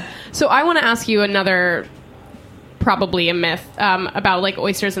 So I want to ask you another, probably a myth, about like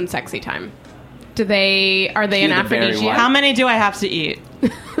oysters and sexy time. Are they an the very aphrodisiac? white. How many do I have to eat?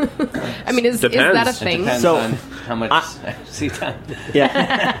 Is Depends. that a It thing? depends So, on how much sea time.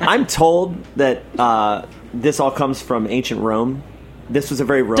 Yeah, I'm told that this all comes from ancient Rome. This was a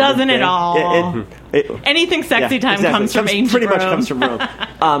very Roman Doesn't it thing. all? Anything sexy time exactly. comes from ancient pretty Rome. much comes from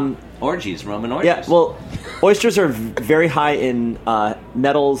Rome. Orgies, Roman orgies. Yeah, well, oysters are very high in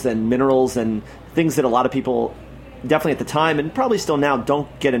metals and minerals and things that a lot of people, definitely at the time and probably still now, don't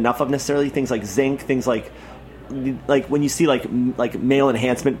get enough of necessarily. Things like zinc, things like when you see like male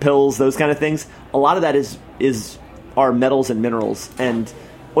enhancement pills, those kind of things. A lot of that are metals and minerals, and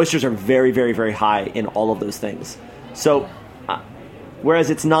oysters are very, very, very high in all of those things. So, whereas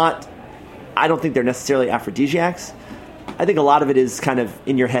it's not, I don't think they're necessarily aphrodisiacs. I think a lot of it is kind of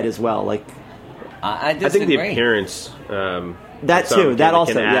in your head as well. Like, I I think disagree. the appearance That too. That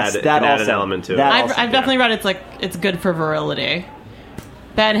also. Yes, that add also. an element to it. I've definitely read it's good for virility.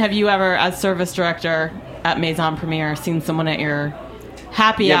 Ben, have you ever, as service director at Maison Premier, seen someone at your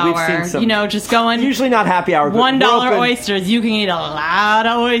happy hour? We've seen some, just going. Usually not happy hour. But $1 oysters. You can eat a lot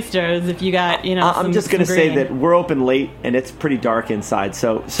of oysters if you got I'm just going to say that we're open late and it's pretty dark inside.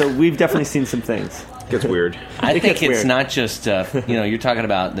 So we've definitely seen some things. It gets weird. I think it's not just you're talking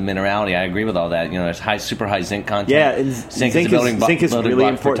about the minerality. I agree with all that. It's super high zinc content. Yeah, and zinc is a building block really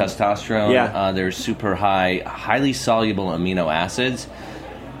important for testosterone. Yeah. There's super highly soluble amino acids.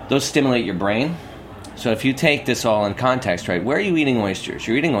 Those stimulate your brain. So if you take this all in context, right, where are you eating oysters?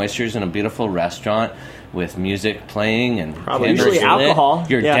 You're eating oysters in a beautiful restaurant with music playing and usually alcohol.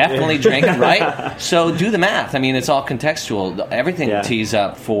 You're definitely drinking, right? So do the math. I mean, it's all contextual. Everything tees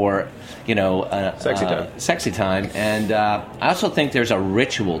up for sexy time. And I also think there's a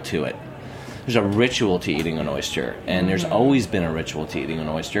ritual to it. There's a ritual to eating an oyster, and there's always been a ritual to eating an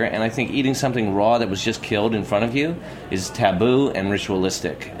oyster. And I think eating something raw that was just killed in front of you is taboo and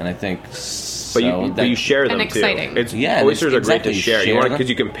ritualistic. And I think but you share them and exciting. Too. Oysters are great to share. You want because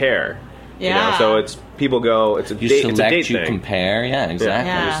you compare. Yeah. So it's people go. It's a you date. Select, it's a date you thing. Compare. Yeah, exactly.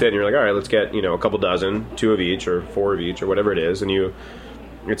 Yeah. You sit and you're like, all right, let's get a couple dozen, 2 of each, or 4 of each, or whatever it is, and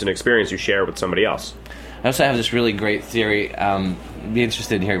it's an experience you share with somebody else. I also have this really great theory. Be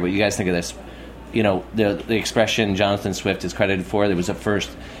interested in hearing what you guys think of this. The expression Jonathan Swift is credited for. There was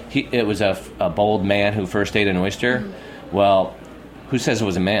it was a bold man who first ate an oyster. Mm-hmm. Well, who says it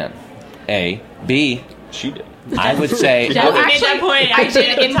was a man? A. B. She did. I would say. I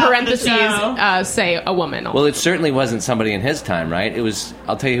did in parentheses say a woman. Also. Well, it certainly wasn't somebody in his time, right? It was.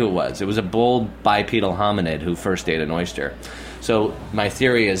 I'll tell you who it was. It was a bold bipedal hominid who first ate an oyster. So my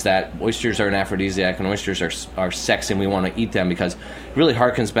theory is that oysters are an aphrodisiac and oysters are sexy and we want to eat them because it really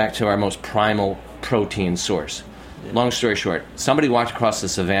harkens back to our most primal protein source. Yeah. Long story short, somebody walked across the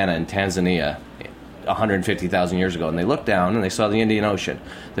savannah in Tanzania 150,000 years ago and they looked down and they saw the Indian Ocean.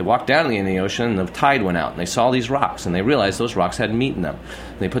 They walked down the Indian Ocean and the tide went out and they saw these rocks and they realized those rocks had meat in them.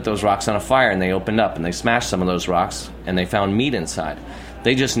 And they put those rocks on a fire and they opened up and they smashed some of those rocks and they found meat inside.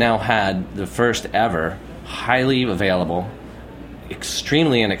 They just now had the first ever highly available,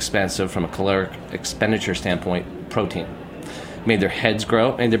 extremely inexpensive from a caloric expenditure standpoint, protein. Made their heads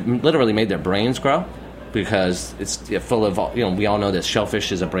grow, and literally made their brains grow, because it's full of, we all know that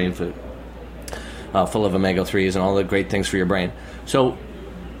shellfish is a brain food, full of omega-3s and all the great things for your brain. So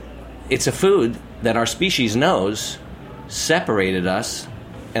it's a food that our species knows separated us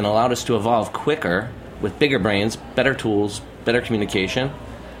and allowed us to evolve quicker with bigger brains, better tools, better communication.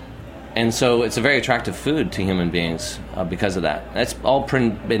 And so it's a very attractive food to human beings because of that. That's all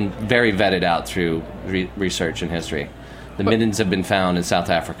been very vetted out through research and history. The middens have been found in South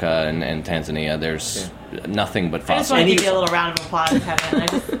Africa and Tanzania. There's nothing but fossils. I just want to give you a little round of applause, Kevin.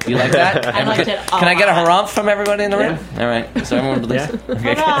 You like that? I liked it Can I get a harumph from everybody in the room? All right. So everyone believes it.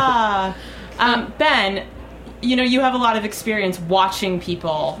 Okay. Ben, you have a lot of experience watching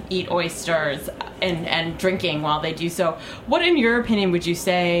people eat oysters and drinking while they do so. What, in your opinion, would you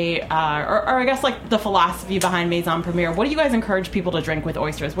say, or I guess like the philosophy behind Maison Premier, what do you guys encourage people to drink with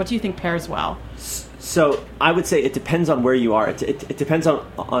oysters? What do you think pairs well? So I would say it depends on where you are. It depends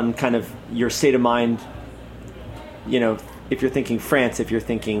on kind of your state of mind. If you're thinking France, if you're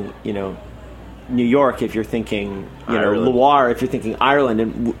thinking, New York, if you're thinking, Loire, if you're thinking Ireland,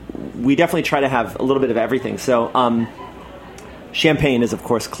 and we definitely try to have a little bit of everything. So champagne is, of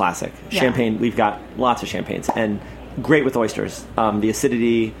course, classic. Yeah. Champagne, we've got lots of champagnes, and great with oysters. The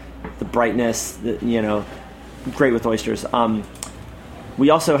acidity, the brightness, great with oysters. We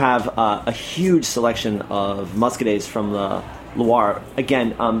also have a huge selection of muscadets from the Loire.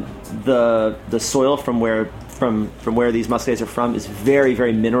 Again, the soil from where these muscadets are from is very,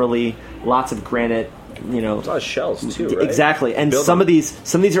 very minerally. Lots of granite. There's a lot of shells too, right? Exactly, and some of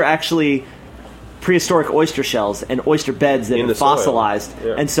these are actually prehistoric oyster shells and oyster beds that have fossilized,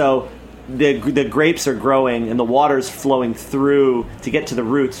 and so the grapes are growing and the water's flowing through to get to the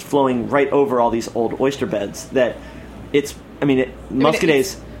roots, flowing right over all these old oyster beds.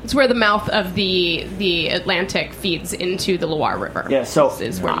 Muscadets. It's where the mouth of the Atlantic feeds into the Loire River. Yeah, so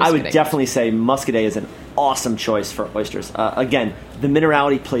I would definitely say Muscadet is an awesome choice for oysters. Again, the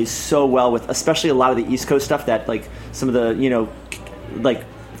minerality plays so well with, especially a lot of the East Coast stuff that, like, some of the,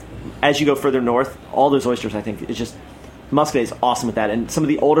 as you go further north, all those oysters, I think, it's just, Muscadet is awesome with that. And some of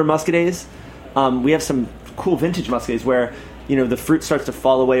the older Muscadets, we have some cool vintage Muscadets where, the fruit starts to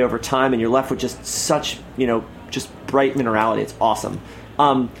fall away over time and you're left with just such, just bright minerality. It's awesome.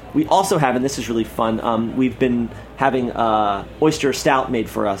 We also have, and this is really fun, we've been having oyster stout made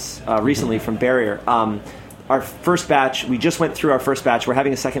for us recently from Barrier. our first batch. We just went through our first batch. We're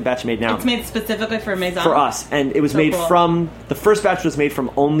having a second batch made now. It's made specifically for Maison? For us. And it was made from... The first batch was made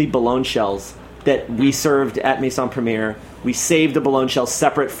from only bologna shells that we served at Maison Premier. We saved the bologna shells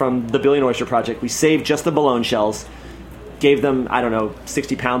separate from the Billion Oyster Project. We saved just the bologna shells, gave them,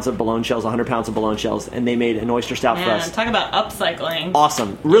 60 pounds of bologna shells, 100 pounds of bologna shells, and they made an oyster stout for us. Talk about upcycling.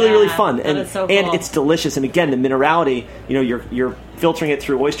 Awesome. Really fun. That And, is so cool. and it's delicious. And again, the minerality, you're filtering it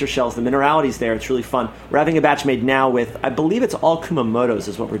through oyster shells. The minerality's there. It's really fun. We're having a batch made now with, I believe it's all Kumamoto's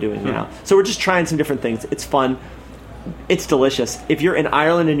is what we're doing now. So we're just trying some different things. It's fun. It's delicious. If you're in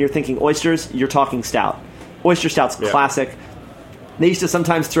Ireland and you're thinking oysters, you're talking stout. Oyster stout's classic. They used to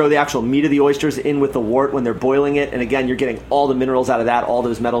sometimes throw the actual meat of the oysters in with the wort when they're boiling it, and again, you're getting all the minerals out of that, all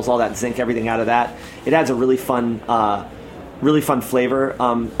those metals, all that zinc, everything out of that. It adds a really fun flavor.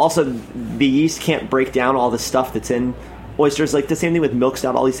 Also, the yeast can't break down all the stuff that's in oysters. Like the same thing with milk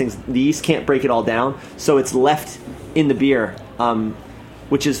stout, all these things. The yeast can't break it all down, so it's left in the beer,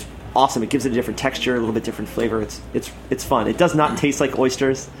 which is awesome. It gives it a different texture, a little bit different flavor. It's fun. It does not taste like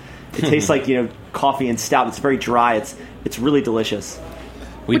oysters. It tastes like coffee and stout. It's very dry. It's really delicious.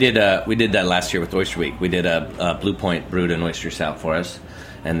 We did that last year with Oyster Week. We did a Blue Point brewed an oyster stout for us,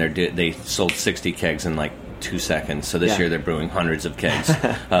 and they sold 60 kegs in like 2 seconds. So this year they're brewing hundreds of kegs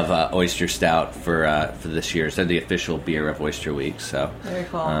of oyster stout for this year. So the official beer of Oyster Week. So very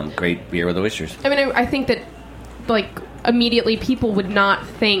cool. Great beer with oysters. I mean, I think that immediately people would not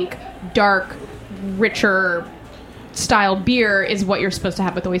think dark, richer style beer is what you're supposed to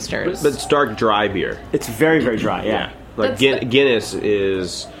have with oysters. But it's dark, dry beer. It's very, very dry, yeah. Like Guinness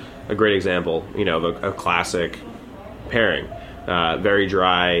is a great example, of a classic pairing. Very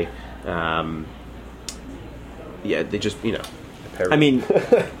dry. They just, I mean,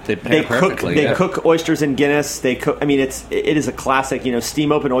 they cook oysters in Guinness. They cook. I mean, it is a classic.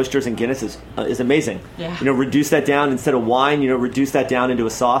 Steam open oysters in Guinness is amazing. Yeah. Reduce that down instead of wine. Reduce that down into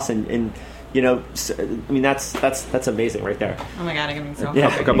a sauce and I mean that's amazing right there. Oh my god, I'm getting so yeah,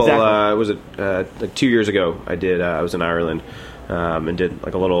 hungry. A couple exactly. was it like 2 years ago? I was in Ireland and did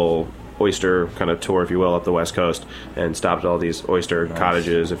like a little oyster kind of tour, if you will, up the west coast, and stopped at all these oyster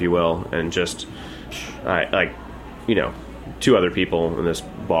cottages, if you will, and just two other people in this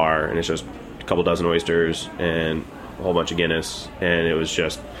bar, and it's just a couple dozen oysters and a whole bunch of Guinness, and it was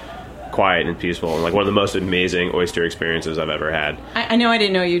just quiet and peaceful, and like one of the most amazing oyster experiences I've ever had. I know I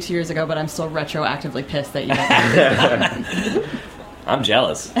didn't know you 2 years ago, but I'm still retroactively pissed that you didn't. I'm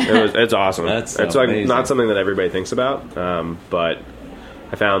jealous. It's awesome. It's like not something that everybody thinks about, but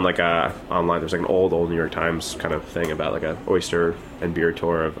I found online there's like an old New York Times kind of thing about like a oyster and beer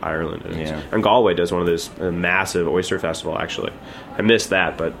tour of Ireland, and Galway does one of this massive oyster festival. Actually, I missed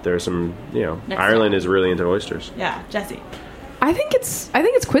that, but there's some Ireland is really into oysters. Yeah, Jesse. I think it's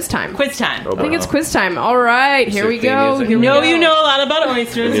quiz time. Quiz time. I think it's quiz time. All right, here we go. You know a lot about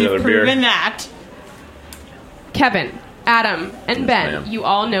oysters. You've proven that. Kevin, Adam, and Ben, you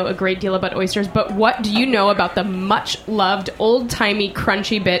all know a great deal about oysters, but what do you know about the much-loved, old-timey,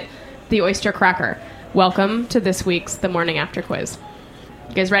 crunchy bit, the oyster cracker? Welcome to this week's The Morning After quiz.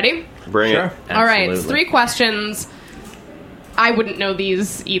 You guys ready? Bring it. All right, it's 3 questions. I wouldn't know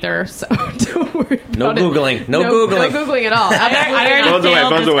these either, so don't worry about it. No Googling at all. I already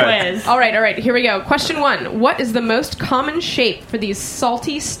failed this quiz. All right, here we go. Question 1. What is the most common shape for these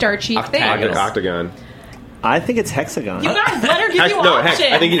salty, starchy things? Octagon. I think it's hexagon. You guys better give you options.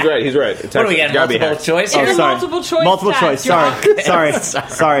 I think he's right. It's what do we get? Multiple choice? It's a multiple choice. Multiple choice.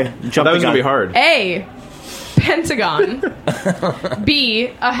 Sorry. That was going to be hard. A, pentagon.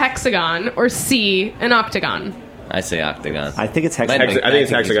 B, a hexagon. Or C, an octagon. I say octagon. I think it's hexagon. I think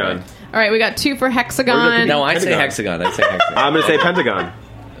it's hexagon. All right, we got 2 for hexagon. No, I say hexagon. I'm going to say pentagon.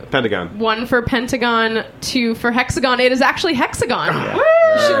 Pentagon. 1 for pentagon, 2 for hexagon. It is actually hexagon.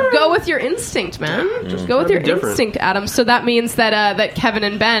 You should go with your instinct, man. Just go with your instinct, Adam. So that means that Kevin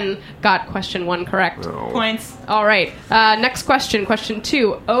and Ben got question 1 correct. Points. All right. Next question. Question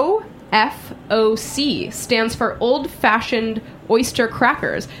 2. OFOC stands for Old Fashioned Oyster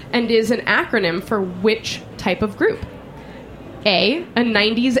Crackers and is an acronym for which type of group? A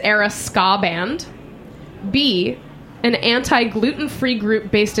 90s era ska band. B, an anti-gluten-free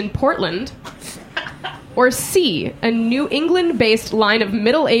group based in Portland. Or C, a New England-based line of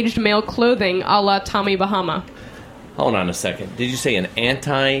middle-aged male clothing a la Tommy Bahama. Hold on a second. Did you say an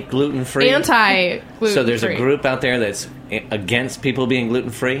anti-gluten-free? Anti-gluten-free. So there's a group out there that's against people being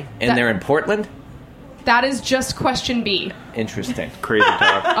gluten-free, and they're in Portland? That is just question B. Interesting. Crazy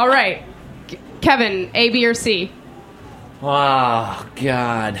talk. All right. Kevin, A, B, or C? Oh,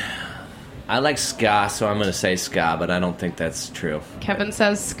 God. I like ska, so I'm going to say ska, but I don't think that's true. Kevin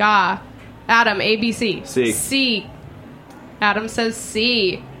says ska. Adam, A, B, C. C. C. Adam says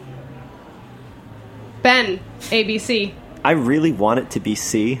C. Ben, A, B, C. I really want it to be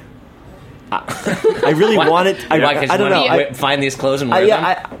C. I really want it. I don't know. Find these clothes and wear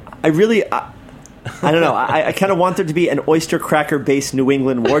them? I really... I don't know. I kind of want there to be an oyster cracker-based New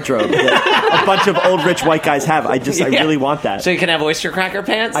England wardrobe that a bunch of old rich white guys have. I really want that. So you can have oyster cracker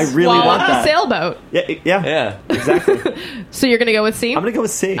pants? I really want that. A sailboat. Yeah, exactly. So you're going to go with C? I'm going to go with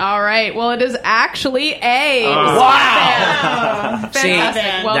C. All right. Well, it is actually A. Wow.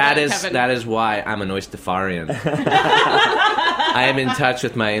 Fantastic. Well done, Kevin. That is why I'm an Oysterfarian. I am in touch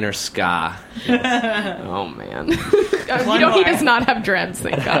with my inner ska. Oh, man. He does not have dreads,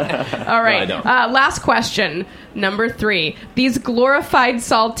 thank God. All right. No, I don't. Last question, number 3. These glorified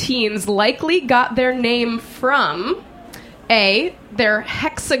saltines likely got their name from A, their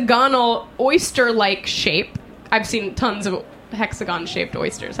hexagonal oyster-like shape. I've seen tons of hexagon-shaped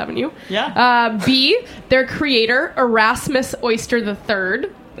oysters, haven't you? Yeah. B, their creator, Erasmus Oyster III. Oh,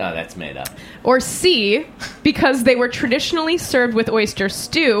 that's made up. Or C, because they were traditionally served with oyster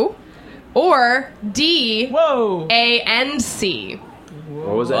stew. Or D, A and C.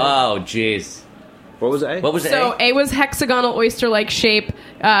 What was A? Oh, jeez. What was A? What was So A was hexagonal oyster-like shape.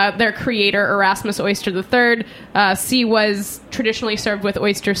 Their creator, Erasmus Oyster III. C was traditionally served with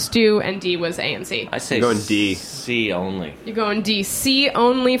oyster stew, and D was A and C. I say going D. C only. You're going D. C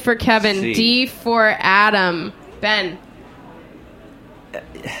only for Kevin. C. D for Adam. Ben.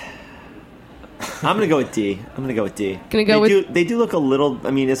 I'm going to go with D. They do look a little...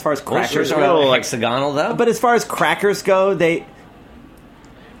 I mean, as far as crackers Oysters go... are hexagonal, though? But as far as crackers go,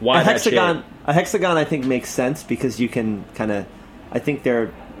 Why that shape? A hexagon, I think, makes sense because you can kind of... I think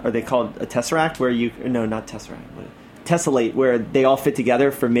are they called a tesseract? Where you... No, not tesseract. Tessellate, where they all fit together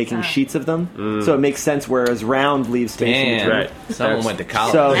for making sheets of them. So it makes sense, whereas round leaves space in between. Right. Someone went to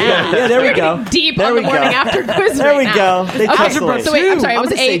college. So, yeah, there we go. Deep there on the we morning go. after quiz There right we now. go. They Okay, tessellate. so wait, I'm sorry, it I'm was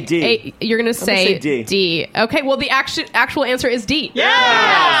gonna say D. You're going to say D. Okay, well, the actual answer is D.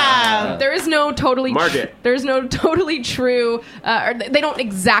 Yeah! There is no totally... Market. There's no totally true... or they don't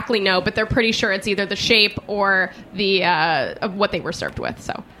exactly know, but they're pretty sure it's either the shape or the of what they were served with.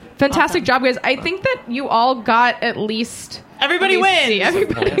 So, fantastic job, guys. I think that you all got at least... Everybody wins.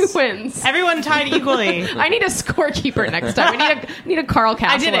 Everybody wins. Everyone tied equally. I need a scorekeeper next time. I need a Carl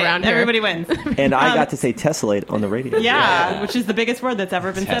Castle around here. Everybody wins. And I got to say tessellate on the radio. Yeah, which is the biggest word that's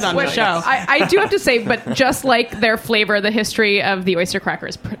ever been said on the show. I do have to say, but just like their flavor, the history of the oyster cracker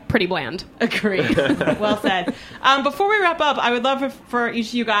is pretty bland. Agreed. Well said. Before we wrap up, I would love for each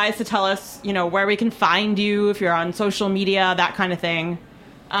of you guys to tell us, where we can find you, if you're on social media, that kind of thing.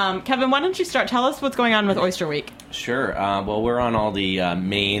 Kevin, why don't you start? Tell us what's going on with Oyster Week. Sure. Well, we're on all the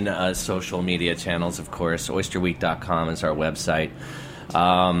main social media channels, of course. Oysterweek.com is our website.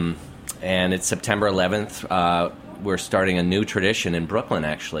 And it's September 11th. We're starting a new tradition in Brooklyn,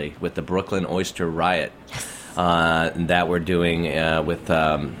 actually, with the Brooklyn Oyster Riot. That we're doing at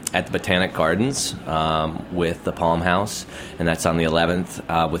the Botanic Gardens with the Palm House. And that's on the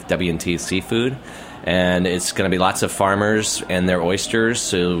 11th with W&T Seafood. And it's going to be lots of farmers and their oysters,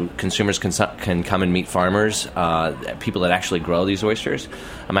 so consumers can come and meet farmers, people that actually grow these oysters.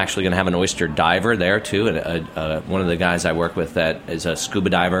 I'm actually going to have an oyster diver there, too. And one of the guys I work with that is a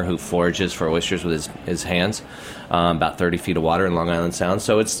scuba diver who forages for oysters with his hands, about 30 feet of water in Long Island Sound.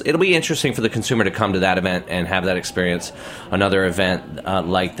 So it'll be interesting for the consumer to come to that event and have that experience. Another event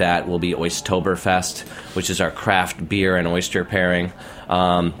like that will be Oystoberfest, which is our craft beer and oyster pairing.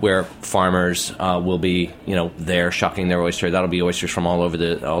 Where farmers will be, there shucking their oyster. That'll be oysters from all over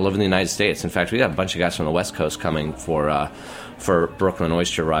the United States. In fact, we got a bunch of guys from the West Coast coming for Brooklyn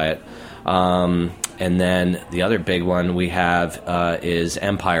Oyster Riot. And then the other big one we have is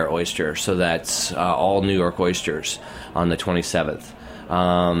Empire Oyster. So that's all New York oysters on the 27th.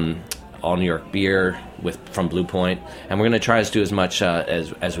 All New York beer from Blue Point, and we're going to try to do as much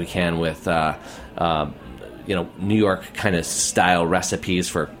as we can with. New York kind of style recipes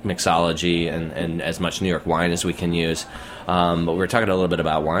for mixology and as much New York wine as we can use. But we were talking a little bit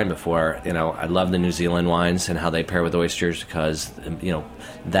about wine before. I love the New Zealand wines and how they pair with oysters because,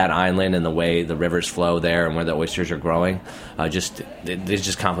 that island and the way the rivers flow there and where the oysters are growing, they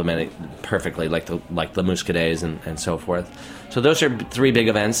just complement it perfectly, like the muscadets and so forth. So those are 3 big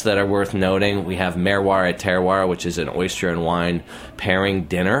events that are worth noting. We have Merroir et Terroir, which is an oyster and wine pairing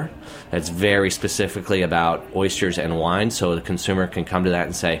dinner. That's very specifically about oysters and wine, so the consumer can come to that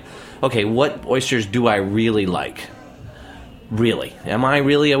and say, okay, what oysters do I really like? Really? Am I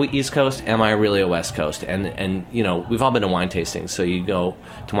really a East Coast? Am I really a West Coast? And we've all been to wine tastings, so you go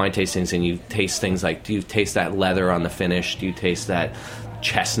to wine tastings and you taste things like, do you taste that leather on the finish? Do you taste that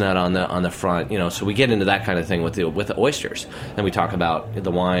chestnut on the front, so we get into that kind of thing with the oysters. And we talk about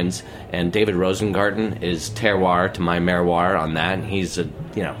the wines, and David Rosengarten is terroir to my merroir on that. And he's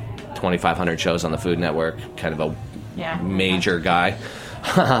 2,500 shows on the Food Network, kind of a major guy.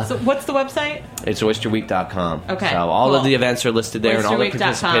 So what's the website? It's oysterweek.com. Okay. So all of the events are listed there, and all the Oysterweek.com.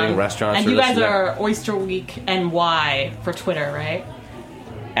 participating restaurants and are you guys listed are Oyster Week NY for Twitter, right?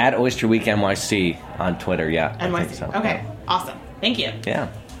 At Oyster Week NYC on Twitter, yeah. NYC. I think so. Okay, awesome. Thank you. Yeah.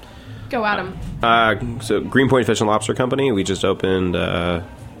 Go, Adam. So Greenpoint Fish and Lobster Company, we just opened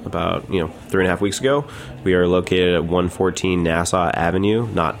about 3.5 weeks ago. We are located at 114 Nassau Avenue,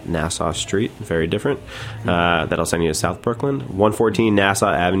 not Nassau Street, very different. That'll send you to South Brooklyn. 114 Nassau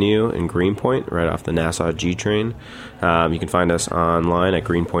Avenue in Greenpoint, right off the Nassau G train. You can find us online at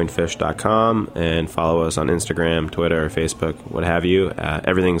greenpointfish.com and follow us on Instagram, Twitter, Facebook, what have you.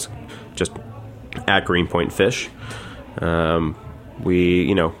 Everything's just at Greenpoint Fish.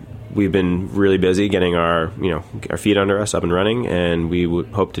 We've been really busy getting our feet under us, up and running, and we would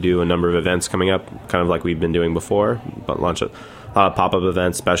hope to do a number of events coming up, kind of like we've been doing before, but launch a lot of pop-up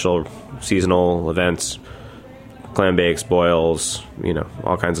events, special seasonal events, clam bakes, boils,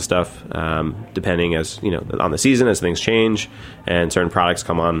 all kinds of stuff, depending on the season as things change and certain products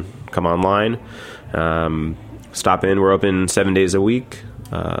come online. Stop in. We're open 7 days a week,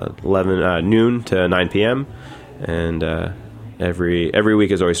 noon to 9 p.m. and every week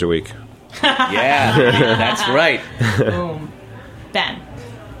is Oyster Week. Yeah, that's right. Boom. Ben.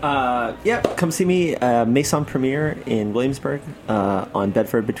 Come see me, Maison Premier in Williamsburg, on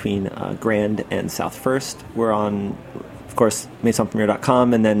Bedford between Grand and South First. We're on, of course,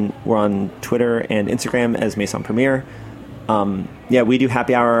 masonpremier.com, and then we're on Twitter and Instagram as Maison Premier. We do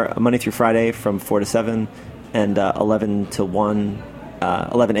happy hour Monday through Friday from 4 to 7 and 11 a.m.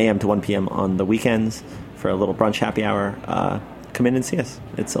 to 1 p.m. on the weekends for a little brunch happy hour. Come in and see us.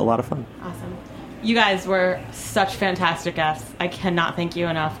 It's a lot of fun. Awesome. You guys were such fantastic guests. I cannot thank you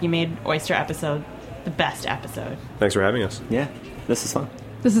enough. You made Oyster episode the best episode. Thanks for having us. Yeah, this is fun.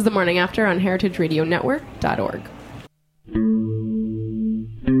 This is The Morning After on heritageradionetwork.org.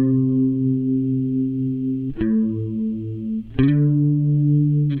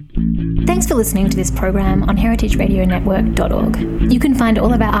 Thanks for listening to this program on heritageradionetwork.org. You can find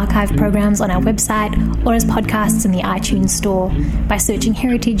all of our archive programs on our website or as podcasts in the iTunes store by searching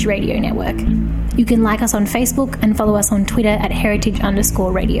Heritage Radio Network. You can like us on Facebook and follow us on Twitter at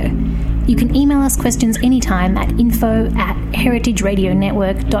heritage_radio. You can email us questions anytime at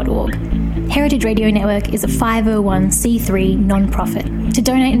info@heritageradionetwork.org. Heritage Radio Network is a 501c3 non-profit. To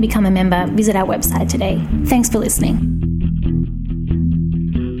donate and become a member, visit our website today. Thanks for listening.